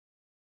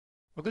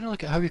We're going to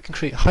look at how we can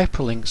create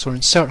hyperlinks or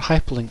insert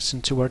hyperlinks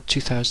into Word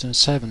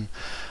 2007.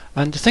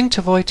 And the thing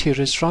to avoid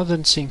here is, rather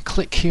than saying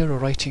click here or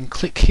writing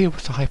click here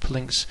with the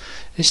hyperlinks,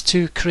 is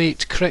to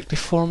create correctly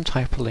formed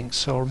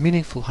hyperlinks or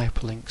meaningful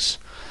hyperlinks.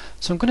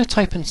 So I'm going to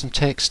type in some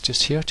text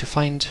just here to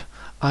find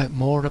out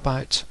more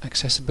about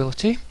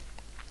accessibility.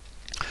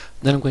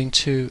 Then I'm going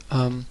to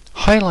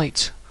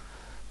highlight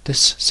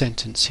this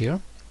sentence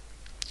here.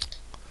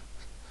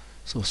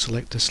 So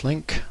select this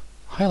link,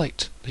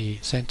 highlight the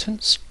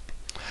sentence,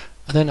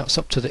 and then it's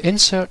up to the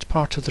insert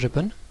part of the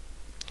ribbon,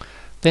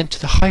 then to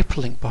the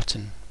hyperlink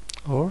button,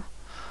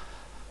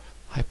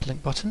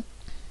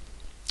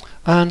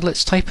 and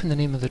let's type in the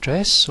name of the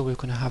address. So we're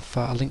going to have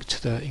a link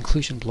to the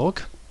inclusion blog,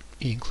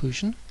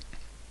 e-inclusion,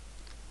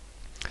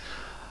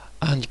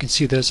 and you can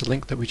see there's a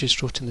link that we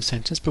just wrote in the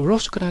sentence, but we're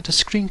also going to add a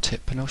screen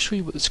tip, and I'll show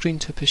you what the screen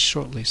tip is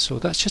shortly. So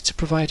that's just to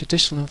provide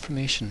additional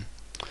information.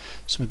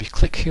 So maybe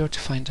click here to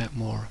find out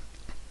more.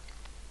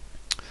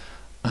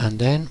 And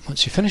then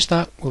once you finish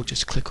that, we'll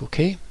just click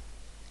OK.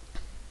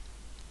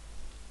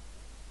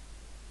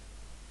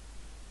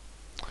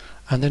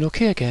 And then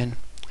OK again,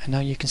 and now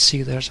you can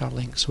see there's our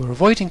link. So we're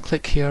avoiding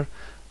click here,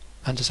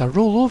 and as I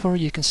roll over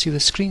you can see the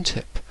screen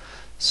tip.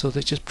 So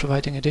that's just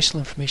providing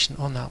additional information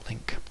on that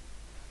link.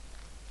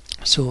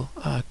 So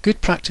good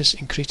practice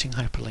in creating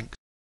hyperlinks.